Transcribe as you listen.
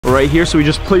right here. So we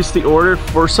just placed the order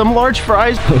for some large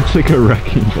fries. It looks like a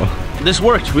wrecking ball. This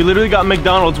worked. We literally got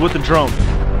McDonald's with the drone.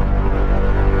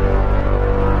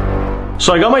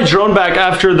 So I got my drone back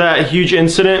after that huge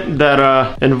incident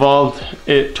that involved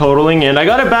it totaling, and I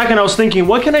got it back and I was thinking,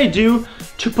 what can I do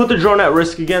to put the drone at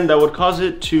risk again that would cause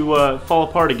it to fall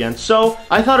apart again? So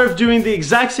I thought of doing the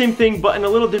exact same thing but in a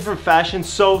little different fashion.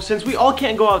 So since we all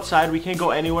can't go outside, we can't go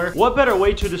anywhere, what better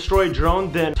way to destroy a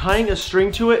drone than tying a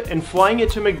string to it and flying it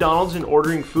to McDonald's and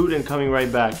ordering food and coming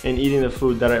right back and eating the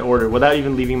food that I ordered without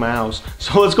even leaving my house.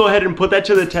 So let's go ahead and put that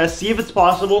to the test, see if it's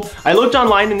possible. I looked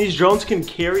online and these drones can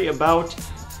carry about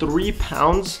 3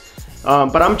 pounds.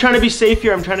 But I'm trying to be safe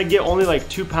here. I'm trying to get only like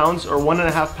 2 pounds or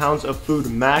 1.5 pounds of food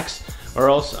max, or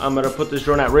else I'm gonna put this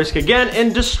drone at risk again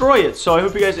and destroy it. So I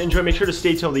hope you guys enjoy. Make sure to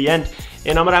stay till the end.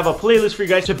 And I'm gonna have a playlist for you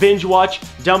guys to binge watch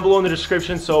down below in the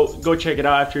description. So go check it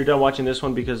out after you're done watching this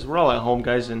one, because we're all at home,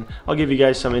 guys, and I'll give you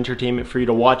guys some entertainment for you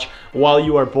to watch while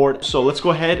you are bored. So let's go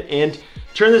ahead and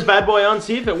turn this bad boy on,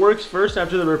 see if it works first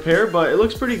after the repair, but it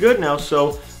looks pretty good now.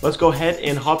 So let's go ahead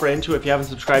and hop right into it. If you haven't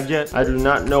subscribed yet, I do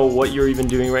not know what you're even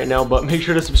doing right now, but make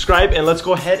sure to subscribe and let's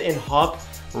go ahead and hop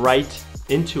right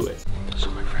into it. So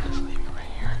my friend is leaving right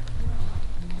here.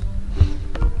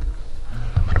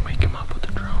 I'm gonna wake him up with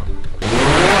the drone.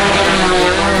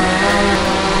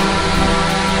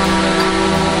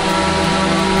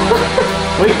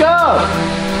 Wake up!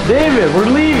 David, we're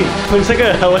leaving. Looks like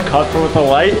a helicopter with a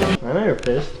light. I know you're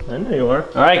pissed. I know you are.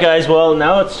 All right, guys. Well,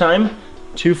 now it's time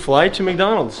to fly to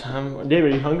McDonald's.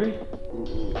 David, are you hungry?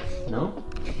 No?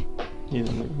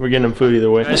 We're getting him food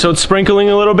either way. So it's sprinkling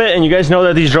a little bit, and you guys know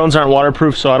that these drones aren't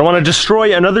waterproof, so I don't want to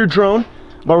destroy another drone.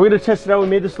 But we're gonna test it out. We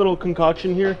made this little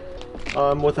concoction here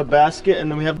with a basket,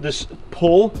 and then we have this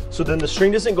pole, so then the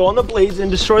string doesn't go on the blades and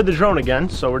destroy the drone again.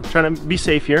 So we're trying to be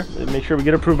safe here, make sure we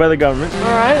get approved by the government.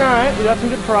 All right, we got some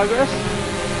good progress.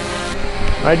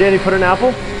 All right, Danny, put an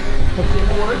apple. Let's see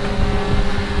if it works.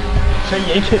 Should I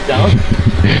yank it down?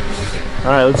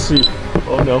 All right, let's see.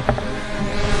 Oh no.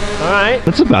 All right.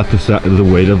 That's about the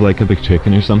weight of like a big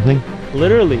chicken or something.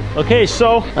 Literally. Okay,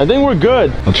 so I think we're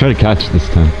good. I'll try to catch this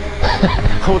time.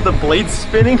 With the blades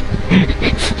spinning?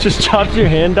 Just chopped your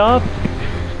hand off?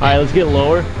 All right, let's get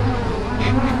lower.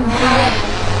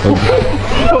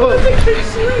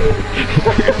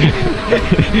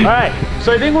 All right,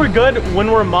 so I think we're good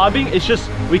when we're mobbing. It's just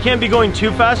we can't be going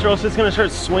too fast or else it's gonna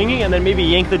start swinging and then maybe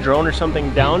yank the drone or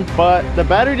something down. But the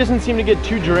battery doesn't seem to get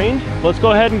too drained. Let's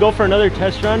go ahead and go for another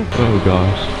test run. Oh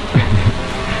gosh.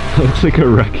 It looks like a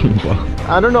wrecking ball.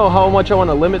 I don't know how much I want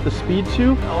to limit the speed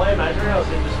to. All I imagine how it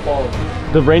just falls.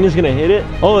 The rain is gonna hit it.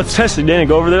 Oh, let's test it, Danny.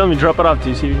 Go over there. Let me drop it off to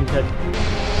you. See if you can catch it.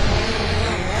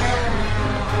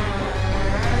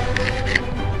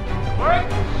 All right.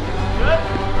 Good.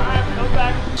 All right, come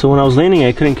back. So when I was landing,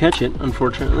 I couldn't catch it,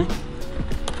 unfortunately.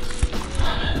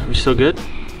 Are we still good?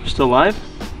 We're still alive?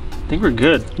 I think we're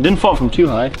good. It didn't fall from too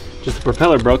high. Just the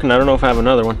propeller broke, and I don't know if I have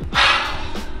another one.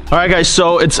 All right, guys,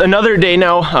 so it's another day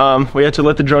now. We had to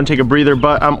let the drone take a breather,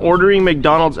 but I'm ordering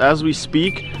McDonald's as we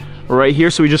speak right here.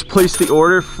 So we just placed the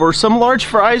order for some large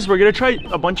fries. We're gonna try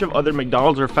a bunch of other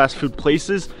McDonald's or fast food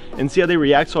places and see how they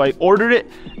react. So I ordered it,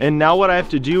 and now what I have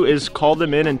to do is call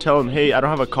them in and tell them, hey, I don't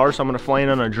have a car, so I'm gonna fly in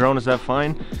on a drone. Is that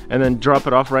fine? And then drop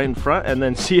it off right in front and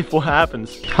then see if what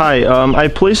happens. Hi, I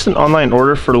placed an online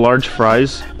order for large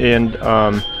fries, and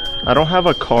I don't have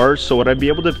a car, so would I be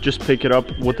able to just pick it up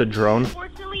with a drone?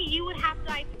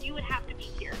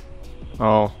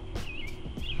 Oh.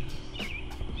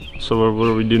 So what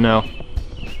do we do now?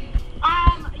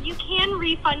 You can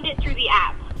refund it through the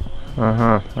app.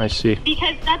 I see.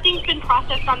 Because nothing's been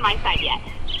processed on my side yet.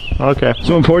 Okay.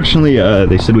 So unfortunately,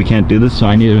 they said we can't do this, so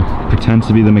I need to pretend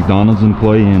to be the McDonald's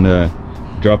employee and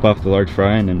drop off the large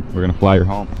fry, and then we're gonna fly her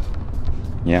home.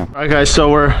 Yeah. All right, guys,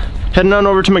 so we're heading on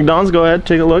over to McDonald's. Go ahead,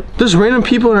 take a look. There's random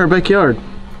people in our backyard.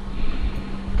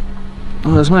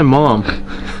 Oh, that's my mom.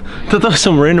 I thought there was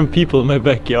some random people in my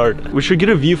backyard. We should get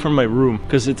a view from my room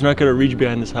because it's not gonna reach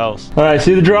behind this house. All right,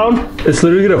 see the drone? It's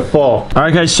literally gonna fall. All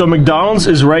right, guys, so McDonald's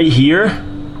is right here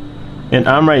and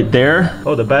I'm right there.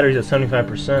 Oh, the battery's at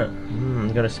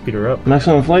 75%. Gotta speed her up.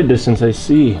 Maximum flight distance, I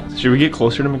see. Should we get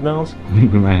closer to McDonald's? I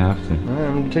think we might have to. All right,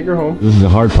 I'm gonna take her home. This is the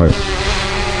hard part.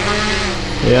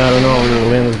 Yeah, I don't know. We're gonna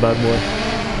land this bad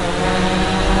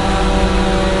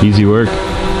boy. Easy work.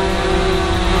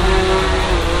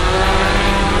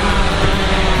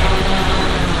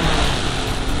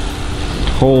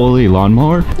 Holy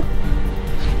lawnmower.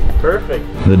 Perfect.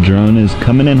 The drone is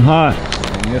coming in hot.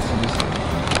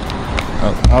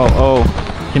 Oh.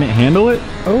 Can it handle it?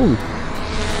 Oh.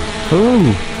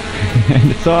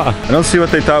 And it's off. I don't see what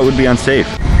they thought would be unsafe.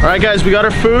 All right, guys, we got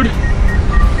our food.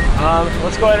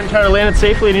 Let's go ahead and try to land it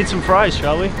safely and eat some fries,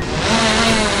 shall we?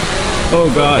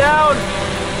 Oh God. Down!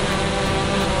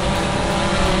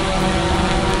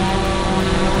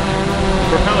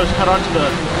 The propeller's cut onto the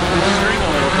string a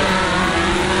little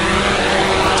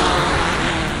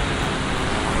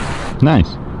bit. Nice.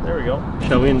 There we go.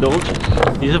 Shall we indulge?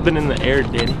 These have been in the air,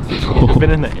 Danny. These have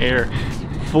been in the air.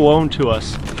 Flown to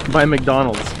us by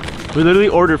McDonald's. We literally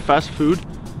ordered fast food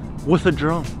with a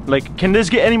drone. Like, can this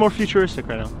get any more futuristic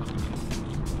right now?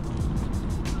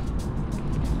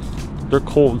 They're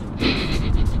cold.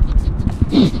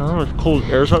 I don't know, it's cold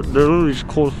air. They're literally just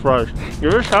cold fries.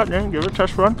 Give it a shot, Danny. Give it a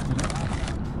test run.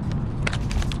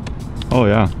 Oh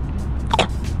yeah.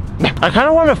 I kind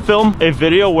of want to film a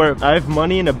video where I have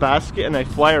money in a basket and I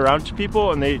fly around to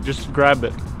people and they just grab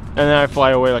it. And then I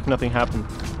fly away like nothing happened.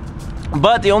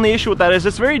 But the only issue with that is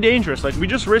it's very dangerous. Like, we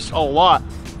just risked a lot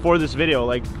for this video.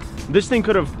 Like, this thing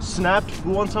could have snapped,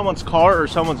 flew on someone's car or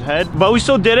someone's head. But we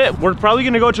still did it. We're probably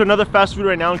going to go to another fast food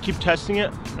right now and keep testing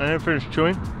it. I didn't finish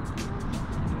chewing.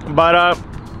 But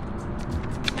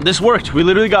this worked. We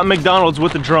literally got McDonald's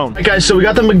with the drone. Alright guys, so we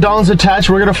got the McDonald's attached.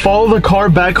 We're gonna follow the car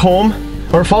back home,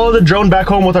 or follow the drone back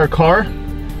home with our car.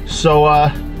 So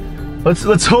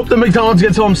let's hope the McDonald's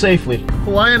gets home safely.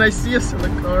 Flying, I see us in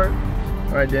the car.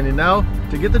 All right, Danny, now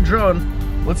to get the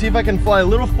drone, let's see if I can fly a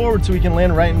little forward so we can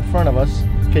land right in front of us.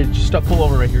 Okay, just pull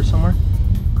over right here somewhere.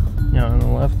 Yeah, on the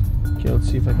left. Okay, let's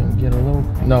see if I can get a little.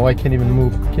 No, I can't even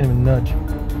move. Can't even nudge.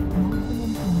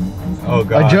 Oh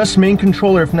God. Adjust main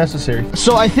controller if necessary.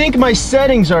 So I think my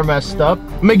settings are messed up.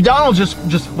 McDonald's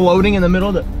just floating in the middle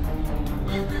of the...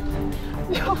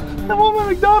 Yo, I want my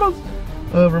McDonald's.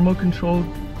 Remote control.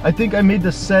 I think I made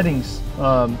the settings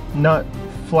not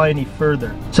fly any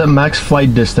further. It's at max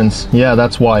flight distance. Yeah,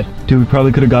 that's why. Dude, we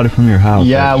probably could have got it from your house.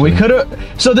 Yeah, actually. we could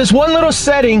have. So this one little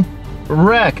setting,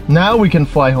 wreck. Now we can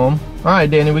fly home. All right,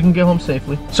 Danny, we can get home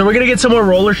safely. So we're gonna get some more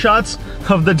roller shots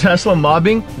of the Tesla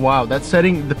mobbing. Wow, that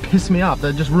setting, that pissed me off.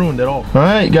 That just ruined it all. All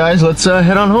right, guys, let's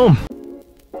head on home.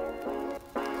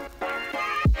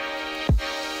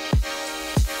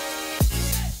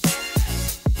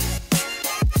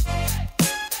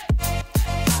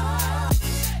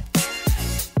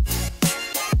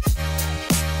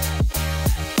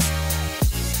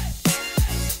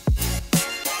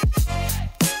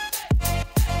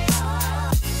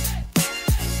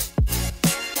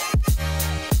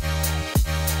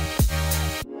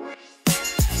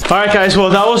 All right, guys, well,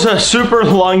 that was a super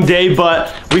long day,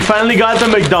 but we finally got the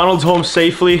McDonald's home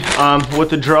safely with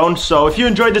the drone. So if you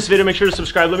enjoyed this video, make sure to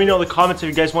subscribe. Let me know in the comments if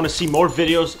you guys want to see more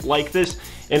videos like this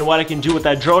and what I can do with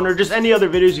that drone, or just any other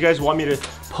videos you guys want me to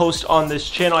post on this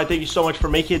channel. I thank you so much for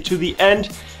making it to the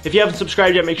end. If you haven't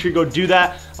subscribed yet, make sure you go do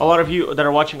that. A lot of you that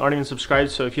are watching aren't even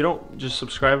subscribed, so if you don't just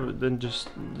subscribe, then just...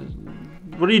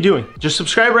 what are you doing? Just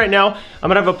subscribe right now. I'm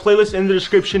gonna have a playlist in the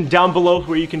description down below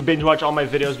where you can binge watch all my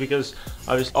videos, because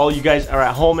obviously all you guys are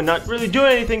at home and not really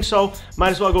doing anything, so might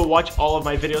as well go watch all of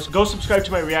my videos. Go subscribe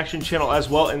to my reaction channel as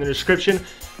well in the description,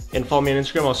 and follow me on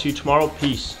Instagram. I'll see you tomorrow.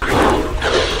 Peace.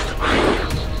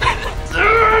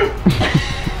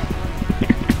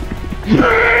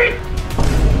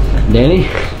 Danny,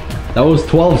 that was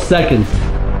 12 seconds.